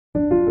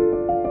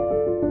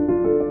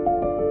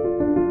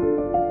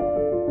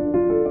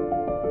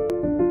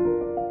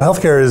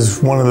Healthcare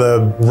is one of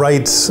the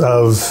rights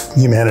of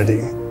humanity.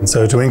 And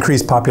so to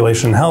increase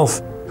population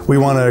health, we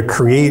want to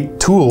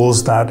create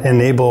tools that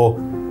enable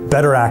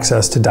better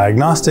access to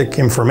diagnostic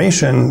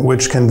information,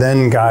 which can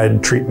then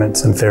guide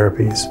treatments and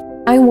therapies.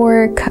 I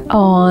work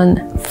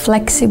on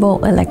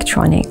flexible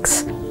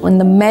electronics. In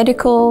the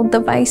medical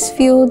device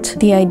field,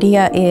 the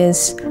idea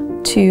is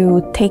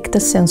to take the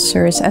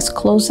sensors as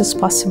close as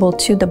possible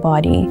to the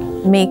body,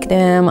 make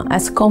them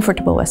as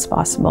comfortable as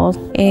possible,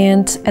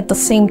 and at the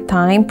same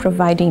time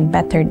providing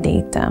better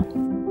data.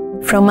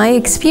 From my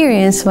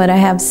experience, what I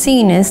have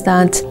seen is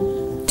that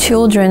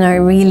children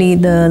are really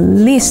the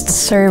least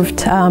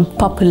served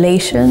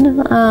population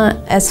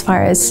as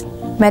far as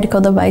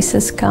medical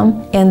devices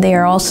come, and they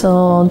are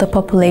also the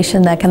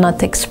population that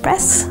cannot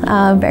express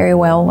very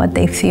well what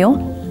they feel.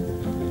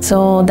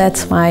 So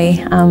that's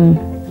why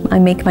I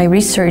make my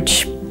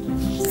research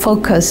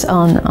focus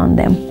on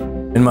them.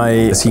 In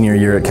my senior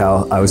year at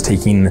Cal, I was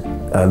taking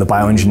the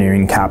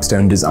bioengineering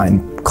capstone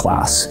design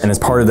class. And as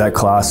part of that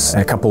class,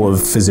 a couple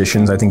of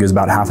physicians, I think it was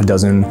about half a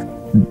dozen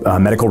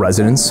medical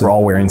residents, were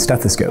all wearing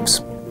stethoscopes.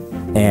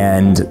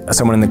 And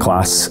someone in the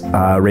class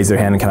raised their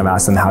hand and kind of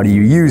asked them, how do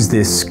you use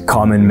this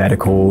common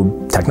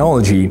medical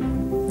technology?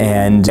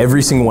 And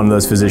every single one of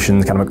those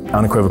physicians kind of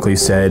unequivocally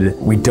said,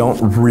 we don't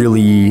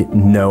really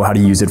know how to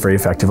use it very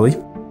effectively.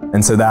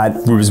 And so that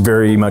was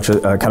very much a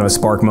kind of a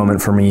spark moment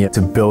for me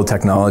to build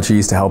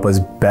technologies to help us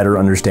better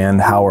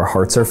understand how our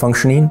hearts are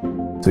functioning.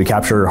 So we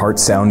capture heart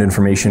sound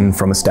information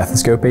from a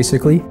stethoscope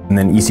basically, and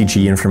then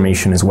ECG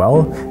information as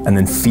well, and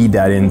then feed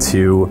that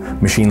into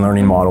machine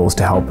learning models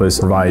to help us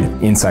provide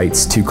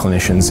insights to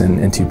clinicians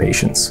and to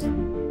patients.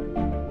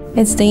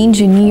 It's the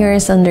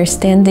engineers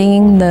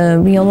understanding the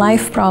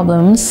real-life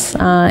problems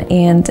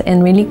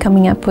and really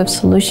coming up with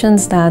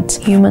solutions that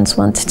humans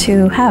want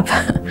to have.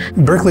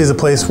 Berkeley is a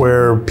place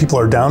where people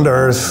are down to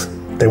earth,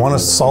 they want to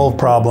solve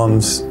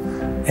problems,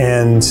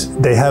 and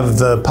they have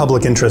the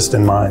public interest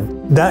in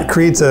mind. That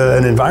creates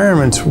an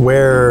environment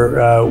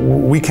where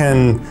we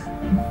can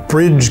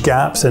bridge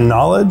gaps in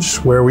knowledge,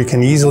 where we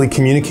can easily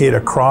communicate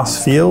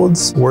across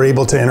fields. We're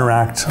able to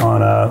interact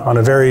on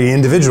a very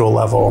individual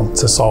level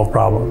to solve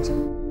problems.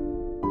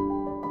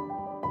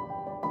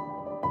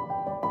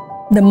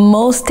 The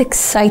most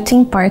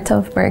exciting part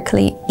of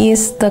Berkeley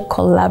is the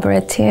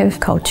collaborative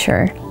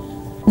culture.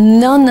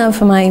 None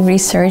of my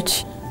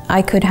research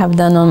I could have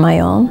done on my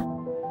own.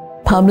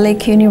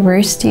 Public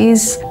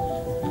universities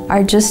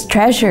are just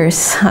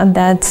treasures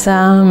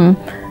that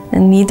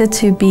needed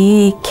to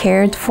be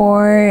cared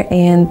for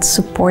and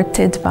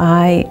supported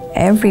by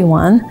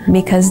everyone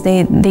because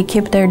they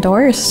keep their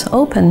doors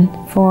open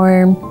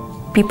for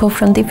people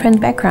from different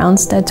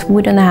backgrounds that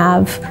wouldn't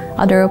have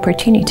other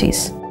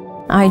opportunities.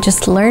 I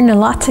just learn a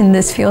lot in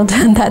this field,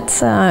 and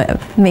that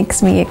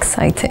makes me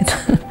excited.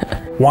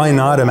 Why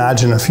not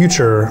imagine a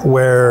future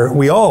where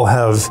we all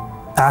have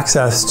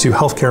access to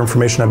healthcare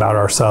information about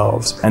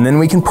ourselves? And then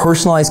we can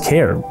personalize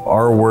care.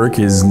 Our work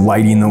is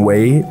lighting the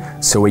way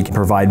so we can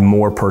provide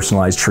more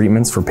personalized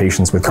treatments for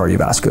patients with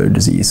cardiovascular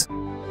disease.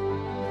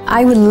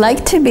 I would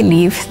like to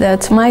believe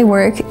that my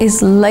work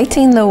is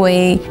lighting the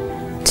way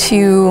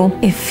to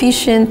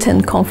efficient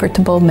and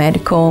comfortable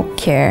medical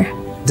care.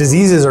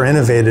 Diseases are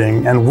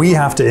innovating, and we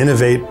have to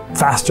innovate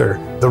faster.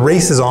 The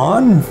race is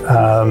on.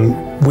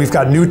 We've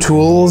got new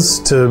tools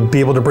to be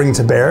able to bring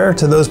to bear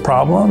to those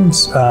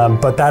problems,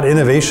 but that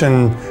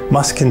innovation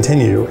must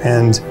continue,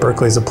 and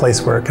Berkeley is a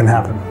place where it can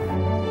happen.